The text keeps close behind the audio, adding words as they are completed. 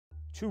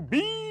To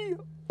be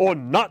or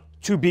not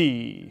to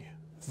be?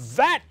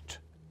 That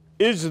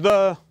is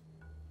the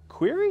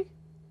query?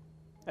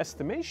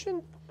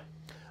 Estimation?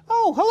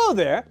 Oh, hello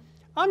there.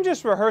 I'm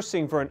just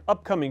rehearsing for an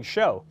upcoming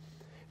show.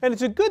 And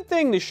it's a good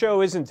thing the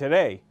show isn't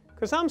today,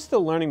 because I'm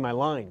still learning my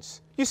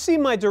lines. You see,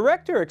 my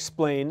director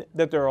explained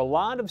that there are a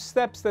lot of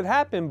steps that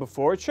happen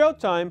before it's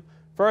showtime.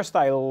 First,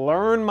 I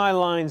learn my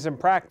lines in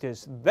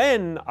practice,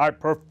 then I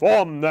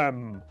perform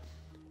them.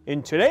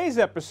 In today's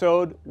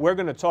episode, we're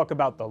going to talk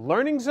about the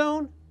learning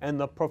zone and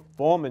the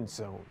performance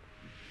zone.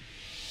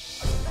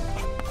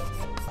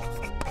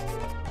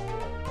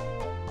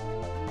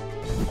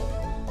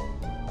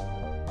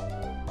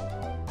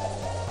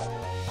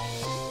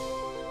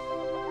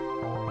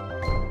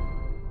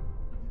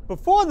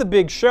 Before the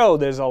big show,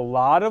 there's a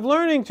lot of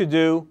learning to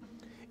do.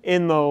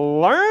 In the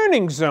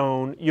learning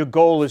zone, your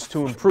goal is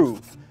to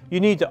improve.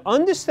 You need to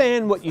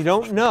understand what you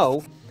don't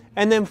know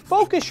and then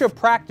focus your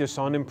practice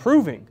on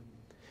improving.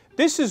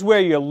 This is where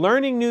you're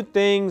learning new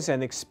things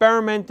and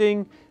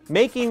experimenting.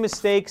 Making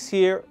mistakes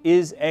here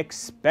is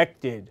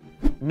expected.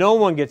 No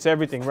one gets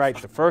everything right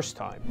the first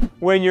time.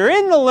 When you're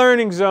in the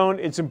learning zone,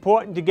 it's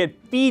important to get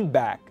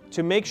feedback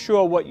to make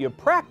sure what you're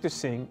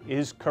practicing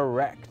is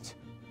correct.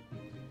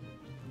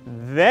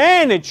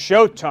 Then it's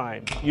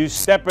showtime. You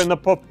step in the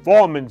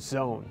performance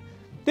zone.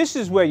 This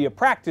is where your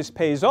practice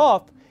pays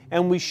off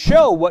and we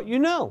show what you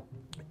know.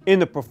 In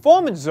the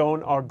performance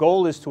zone, our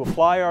goal is to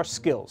apply our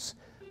skills.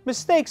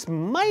 Mistakes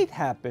might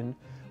happen,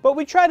 but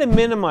we try to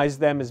minimize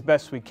them as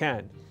best we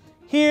can.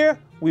 Here,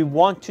 we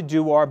want to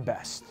do our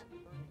best.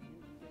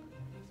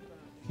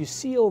 You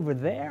see over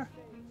there?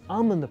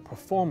 I'm in the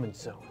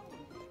performance zone.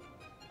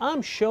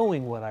 I'm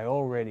showing what I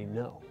already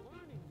know.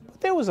 But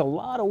there was a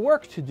lot of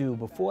work to do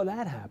before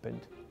that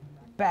happened.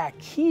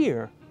 Back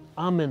here,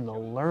 I'm in the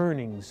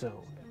learning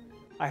zone.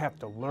 I have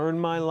to learn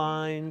my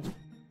lines,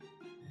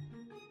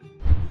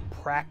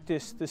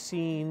 practice the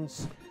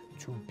scenes,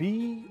 to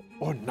be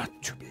or not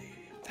to be?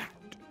 That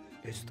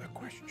is the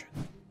question.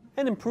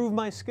 And improve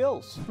my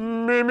skills.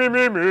 Me.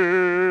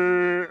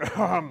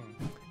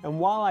 And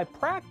while I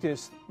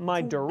practiced,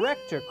 my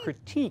director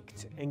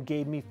critiqued and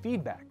gave me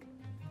feedback.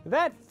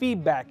 That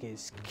feedback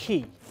is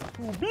key.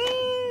 To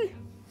be?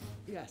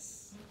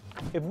 Yes.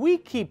 If we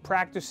keep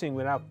practicing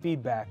without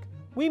feedback,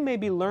 we may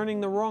be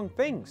learning the wrong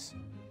things.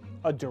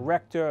 A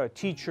director, a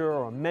teacher,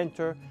 or a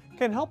mentor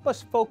can help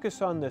us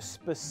focus on the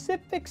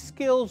specific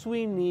skills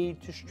we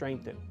need to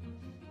strengthen.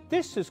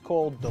 This is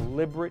called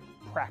deliberate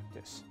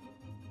practice.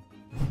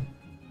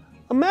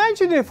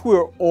 Imagine if we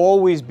were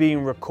always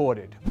being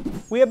recorded.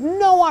 We have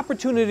no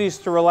opportunities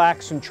to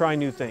relax and try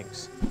new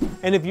things.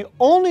 And if you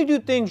only do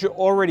things you're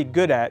already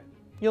good at,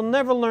 you'll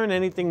never learn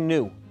anything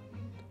new.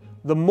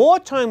 The more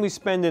time we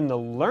spend in the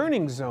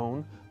learning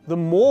zone, the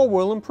more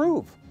we'll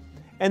improve.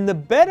 And the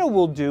better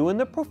we'll do in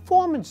the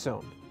performance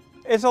zone.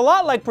 It's a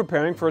lot like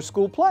preparing for a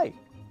school play.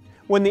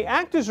 When the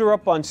actors are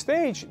up on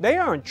stage, they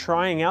aren't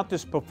trying out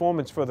this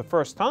performance for the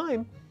first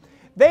time.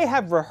 They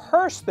have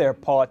rehearsed their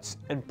parts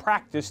and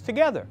practiced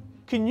together.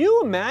 Can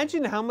you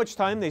imagine how much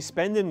time they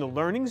spend in the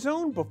learning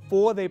zone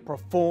before they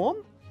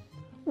perform?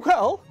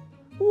 Well,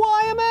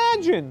 why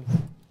imagine?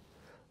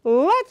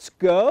 Let's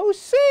go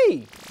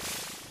see.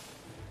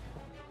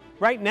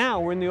 Right now,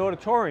 we're in the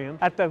auditorium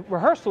at the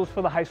rehearsals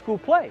for the high school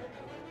play.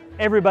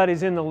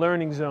 Everybody's in the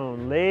learning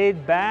zone,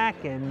 laid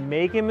back and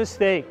making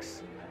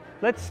mistakes.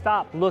 Let's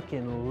stop, look,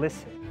 and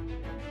listen.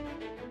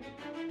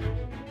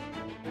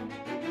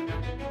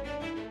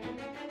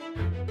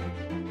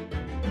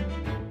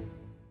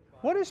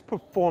 What is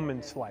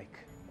performance like?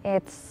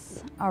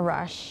 It's a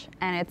rush,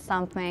 and it's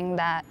something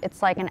that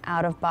it's like an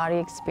out-of-body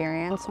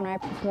experience when I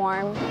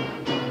perform.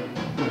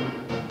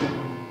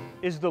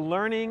 Is the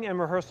learning and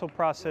rehearsal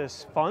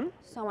process fun?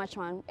 So much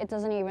fun. It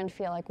doesn't even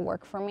feel like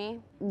work for me.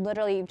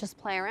 Literally, you just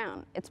play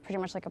around. It's pretty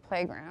much like a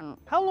playground.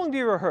 How long do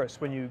you rehearse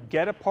when you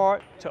get a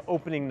part to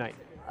opening night?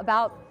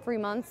 About 3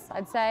 months,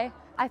 I'd say.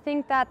 I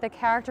think that the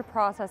character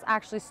process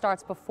actually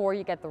starts before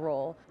you get the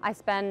role. I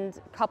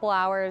spend a couple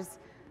hours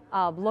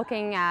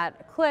looking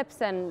at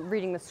clips and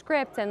reading the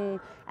script and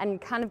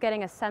kind of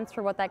getting a sense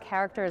for what that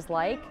character is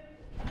like.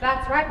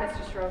 That's right,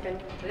 Mr.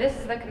 Strogan. This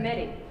is the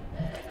committee.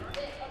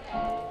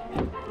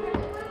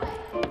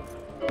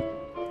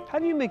 How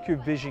do you make your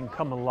vision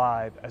come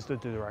alive as the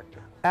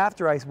director?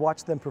 After I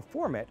watch them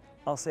perform it,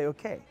 I'll say,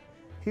 okay,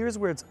 here's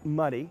where it's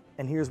muddy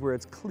and here's where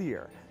it's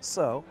clear.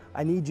 So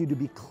I need you to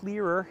be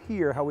clearer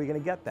here. How are we going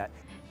to get that?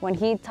 When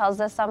he tells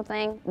us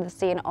something, the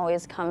scene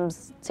always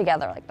comes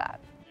together like that.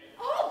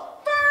 Oh,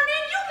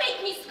 Vernon, you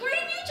make me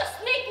scream! You just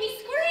make me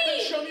scream!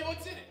 Then show me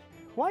what's in it.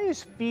 Why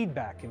is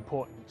feedback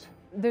important?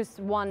 There's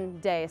one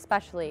day,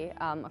 especially,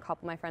 a couple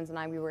of my friends and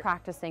I, we were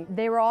practicing.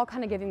 They were all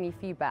kind of giving me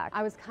feedback.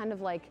 I was kind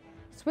of like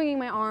swinging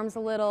my arms a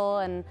little,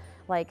 and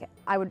like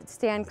I would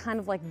stand kind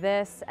of like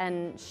this,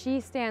 and she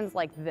stands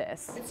like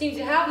this. It seems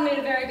you have made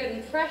a very good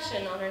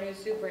impression on our new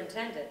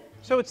superintendent.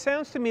 So it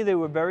sounds to me they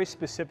were very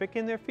specific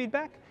in their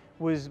feedback.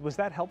 Was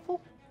that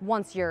helpful?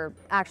 once you're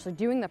actually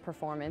doing the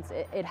performance,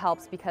 it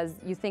helps because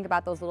you think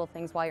about those little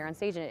things while you're on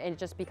stage, and it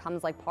just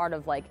becomes like part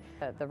of like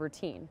the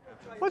routine.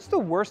 What's the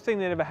worst thing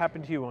that ever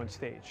happened to you on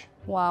stage?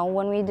 Well,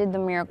 when we did the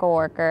Miracle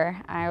Worker,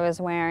 I was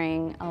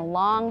wearing a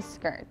long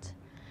skirt.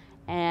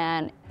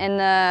 And in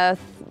the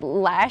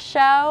last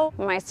show,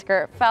 my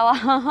skirt fell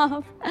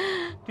off.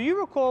 Do you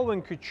recall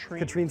when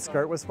Katrine's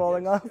skirt was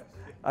falling off?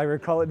 I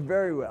recall it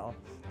very well.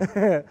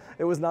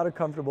 It was not a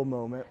comfortable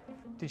moment.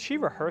 Did she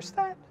rehearse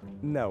that?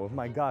 No,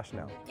 my gosh,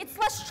 no. It's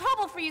less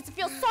trouble for you to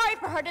feel sorry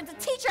for her than to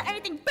teach her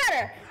anything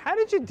better. How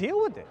did you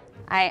deal with it?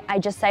 I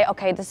just say,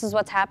 okay, this is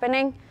what's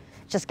happening.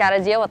 Just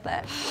gotta deal with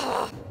it.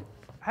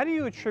 How do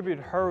you attribute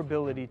her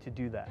ability to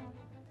do that?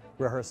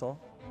 Rehearsal,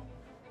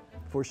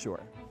 for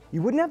sure.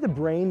 You wouldn't have the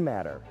brain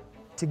matter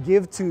to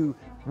give to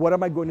what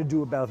am I going to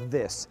do about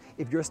this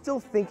if you're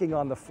still thinking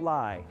on the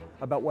fly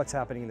about what's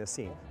happening in the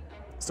scene.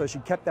 So she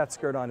kept that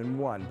skirt on and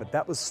won, but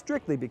that was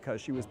strictly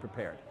because she was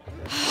prepared.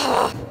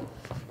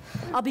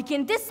 I'll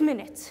begin this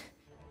minute.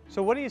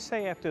 So what do you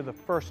say after the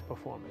first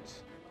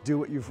performance? Do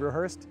what you've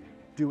rehearsed,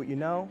 do what you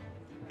know,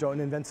 don't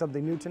invent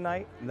something new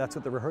tonight, and that's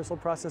what the rehearsal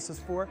process is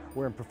for.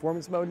 We're in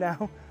performance mode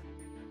now.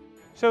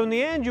 So in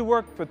the end, you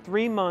worked for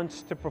 3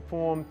 months to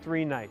perform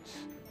 3 nights.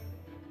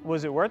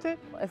 Was it worth it?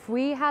 If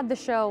we had the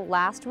show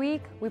last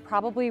week, we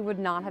probably would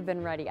not have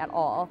been ready at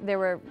all. There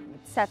were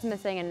sets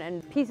missing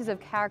and pieces of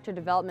character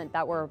development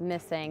that were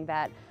missing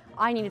that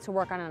I needed to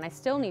work on and I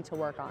still need to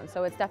work on.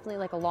 So it's definitely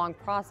like a long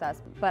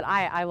process, but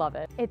I love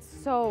it. It's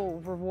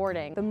so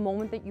rewarding. The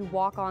moment that you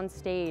walk on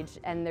stage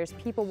and there's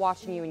people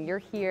watching you and you're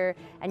here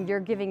and you're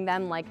giving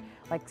them like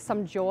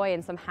some joy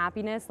and some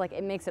happiness, like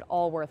it makes it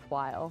all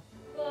worthwhile.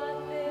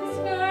 But this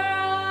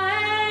girl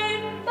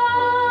ain't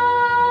fine.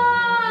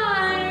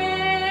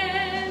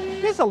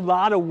 There's a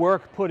lot of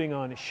work putting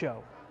on a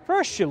show.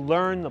 First, you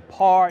learn the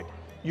part,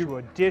 you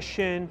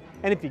audition,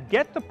 and if you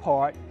get the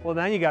part, well,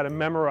 then you got to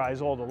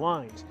memorize all the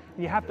lines.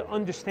 You have to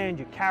understand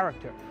your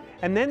character.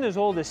 And then there's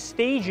all the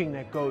staging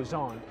that goes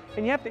on.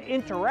 And you have to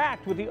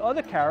interact with the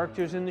other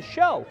characters in the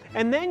show.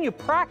 And then you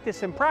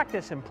practice and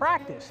practice and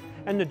practice.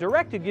 And the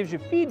director gives you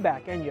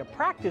feedback and you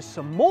practice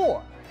some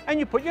more. And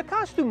you put your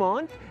costume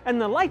on and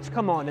the lights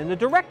come on and the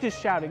director's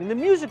shouting and the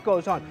music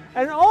goes on.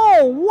 And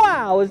oh,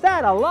 wow, is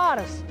that a lot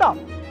of stuff?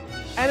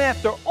 And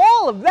after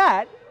all of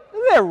that,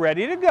 they're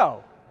ready to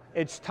go.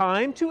 It's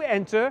time to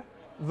enter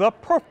the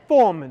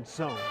performance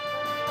zone.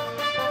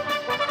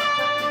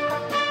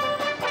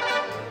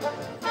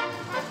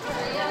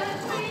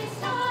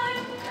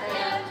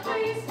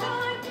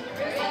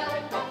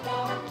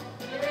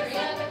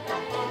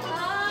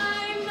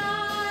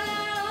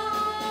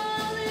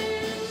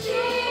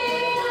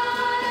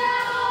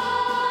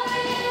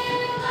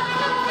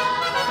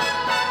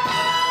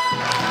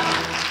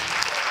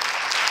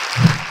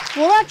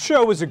 Well, that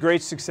show was a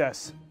great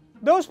success.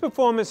 Those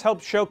performers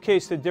helped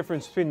showcase the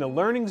difference between the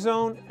learning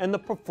zone and the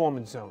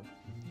performance zone.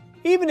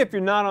 Even if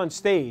you're not on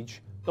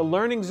stage, the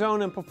learning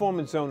zone and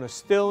performance zone are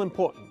still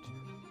important.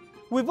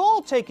 We've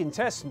all taken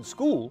tests in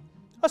school.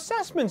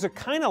 Assessments are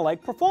kind of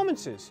like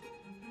performances.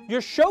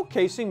 You're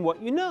showcasing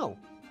what you know,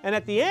 and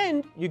at the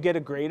end, you get a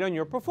grade on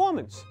your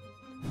performance.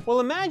 Well,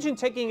 imagine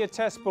taking a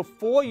test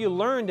before you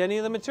learned any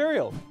of the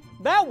material.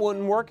 That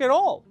wouldn't work at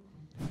all.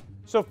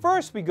 So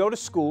first, we go to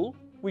school,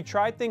 we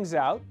try things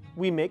out,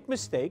 we make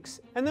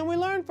mistakes, and then we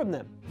learn from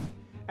them.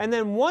 And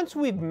then once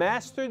we've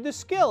mastered the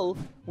skill,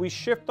 we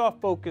shift our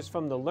focus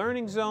from the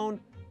learning zone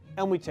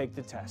and we take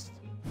the test.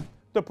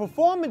 The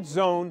performance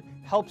zone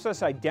helps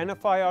us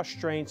identify our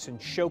strengths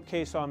and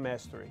showcase our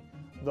mastery.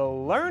 The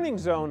learning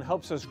zone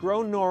helps us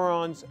grow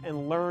neurons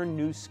and learn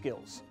new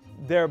skills.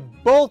 They're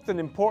both an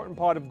important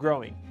part of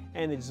growing,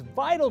 and it's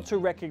vital to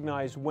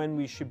recognize when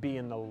we should be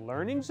in the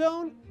learning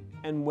zone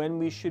and when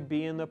we should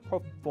be in the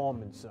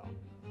performance zone.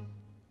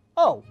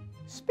 Oh,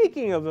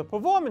 speaking of the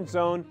performance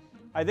zone,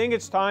 I think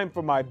it's time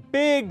for my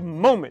big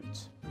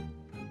moment.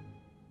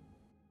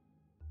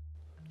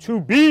 To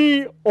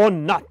be or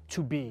not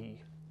to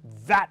be,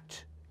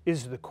 that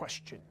is the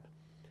question.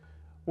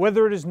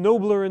 Whether it is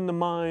nobler in the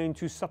mind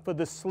to suffer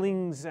the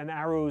slings and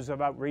arrows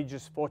of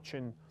outrageous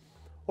fortune,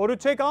 or to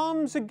take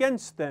arms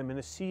against them in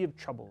a sea of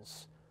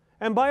troubles,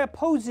 and by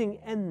opposing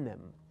end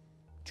them,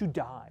 to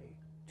die,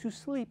 to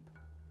sleep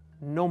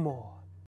no more.